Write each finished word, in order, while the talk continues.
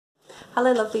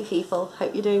Hello lovely people,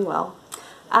 hope you're doing well.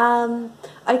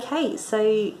 Okay,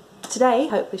 so today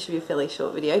hopefully should be a fairly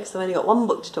short video because I've only got one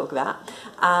book to talk about,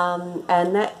 and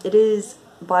that it is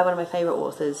by one of my favourite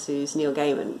authors, who's Neil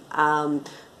Gaiman,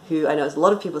 who I know is a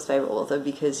lot of people's favourite author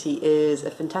because he is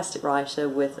a fantastic writer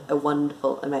with a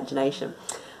wonderful imagination.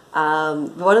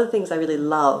 One of the things I really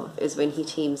love is when he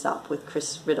teams up with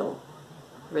Chris Riddell.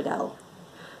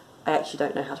 I actually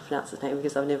don't know how to pronounce his name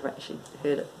because I've never actually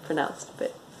heard it pronounced,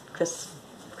 but Chris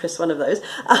one of those,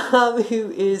 who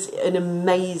is an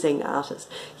amazing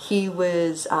artist. He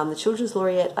was the Children's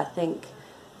Laureate, I think,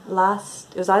 it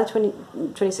was either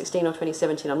 2016 or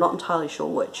 2017, I'm not entirely sure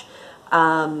which,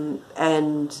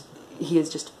 and he is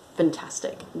just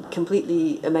fantastic,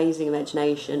 completely amazing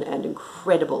imagination and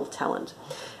incredible talent.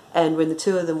 And when the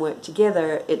two of them work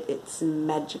together, it's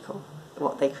magical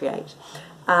what they create.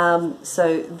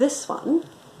 So this one,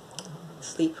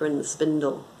 Sleeper the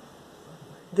Spindle,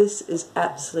 this is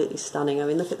absolutely stunning. I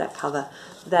mean, look at that cover.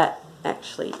 That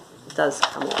actually does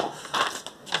come off.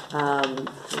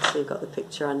 Let's see, I've got the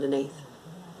picture underneath.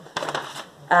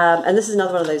 And this is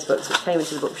another one of those books which came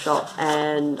into the bookshop,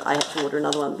 and I had to order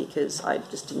another one because I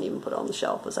just didn't even put it on the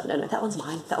shelf. I was like, no, that one's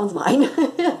mine, that one's mine.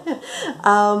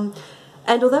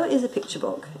 And although it is a picture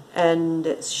book and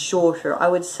it's shorter, I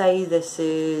would say this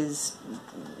is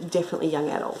definitely young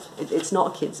adult. It's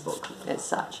not a kid's book as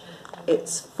such.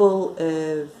 It's full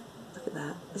of, look at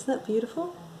that, isn't that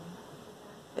beautiful?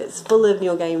 It's full of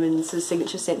Neil Gaiman's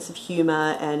signature sense of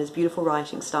humour and his beautiful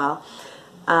writing style.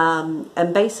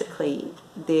 And basically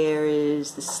there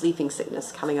is this sleeping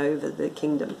sickness coming over the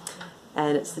kingdom,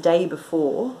 and it's the day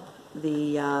before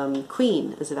the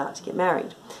Queen is about to get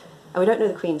married. And we don't know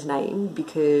the Queen's name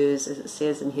because, as it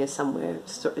says in here somewhere,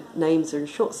 names are in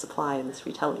short supply in this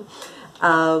retelling,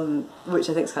 which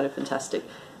I think is kind of fantastic.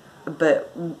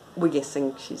 But we're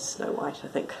guessing she's Snow White, I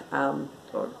think,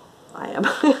 or I am,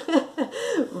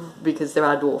 because there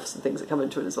are dwarfs and things that come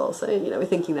into it as well, so, you know, we're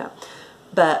thinking that.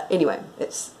 But anyway,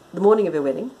 it's the morning of her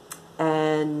wedding,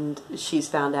 and she's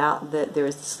found out that there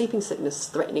is sleeping sickness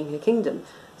threatening her kingdom.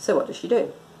 So what does she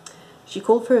do? She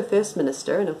called for her first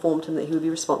minister and informed him that he would be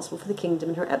responsible for the kingdom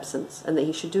in her absence, and that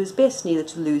he should do his best neither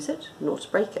to lose it nor to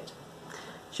break it.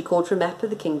 She called for a map of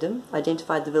the kingdom,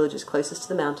 identified the villages closest to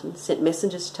the mountain, sent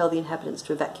messengers to tell the inhabitants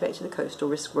to evacuate to the coast or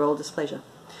risk royal displeasure.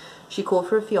 She called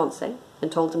for a fiancé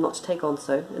and told him not to take on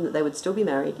so, and that they would still be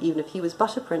married even if he was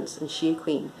but a prince and she a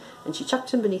queen, and she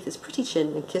chucked him beneath his pretty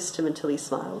chin and kissed him until he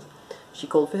smiled. She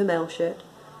called for her mail shirt,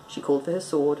 she called for her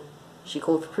sword, she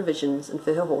called for provisions and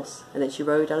for her horse, and then she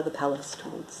rode out of the palace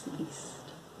towards the east.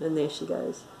 And there she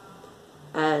goes.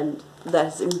 And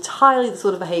that's entirely the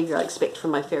sort of behaviour I expect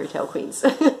from my fairy tale queens.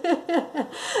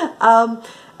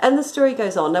 And the story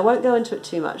goes on. I won't go into it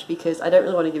too much because I don't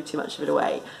really want to give too much of it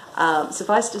away.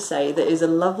 Suffice to say, there is a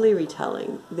lovely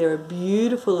retelling. There are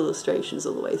beautiful illustrations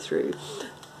all the way through.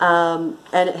 And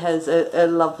it has a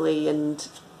lovely and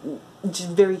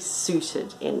very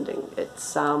suited ending.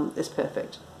 It's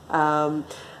perfect.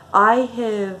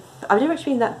 I've never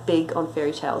actually been that big on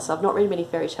fairy tales, so I've not read many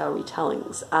fairy tale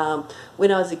retellings.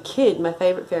 When I was a kid, my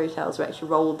favourite fairy tales were actually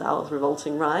Roald Dahl's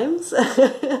Revolting Rhymes,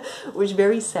 which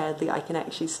very sadly I can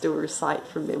actually still recite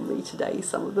from memory today,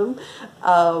 some of them.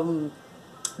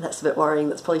 That's a bit worrying.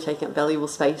 That's probably taking up valuable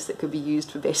space that could be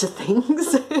used for better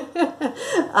things.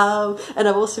 And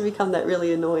I've also become that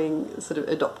really annoying sort of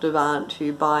adoptive aunt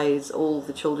who buys all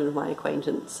the children of my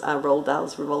acquaintance Roald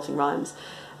Dahl's Revolting Rhymes,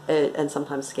 and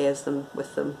sometimes scares them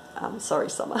with them. Sorry,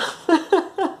 Summer.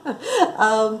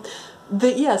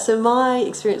 But yeah, so my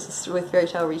experience with fairy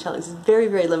tale retellings is very,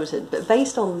 very limited, but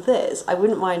based on this, I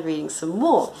wouldn't mind reading some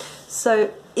more.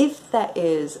 So if that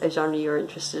is a genre you're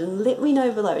interested in, let me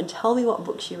know below and tell me what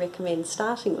books you recommend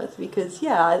starting with, because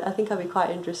yeah, I think I'd be quite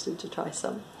interested to try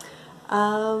some.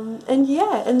 And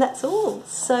yeah, and that's all.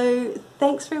 So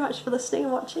thanks very much for listening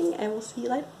and watching, and we'll see you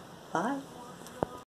later. Bye.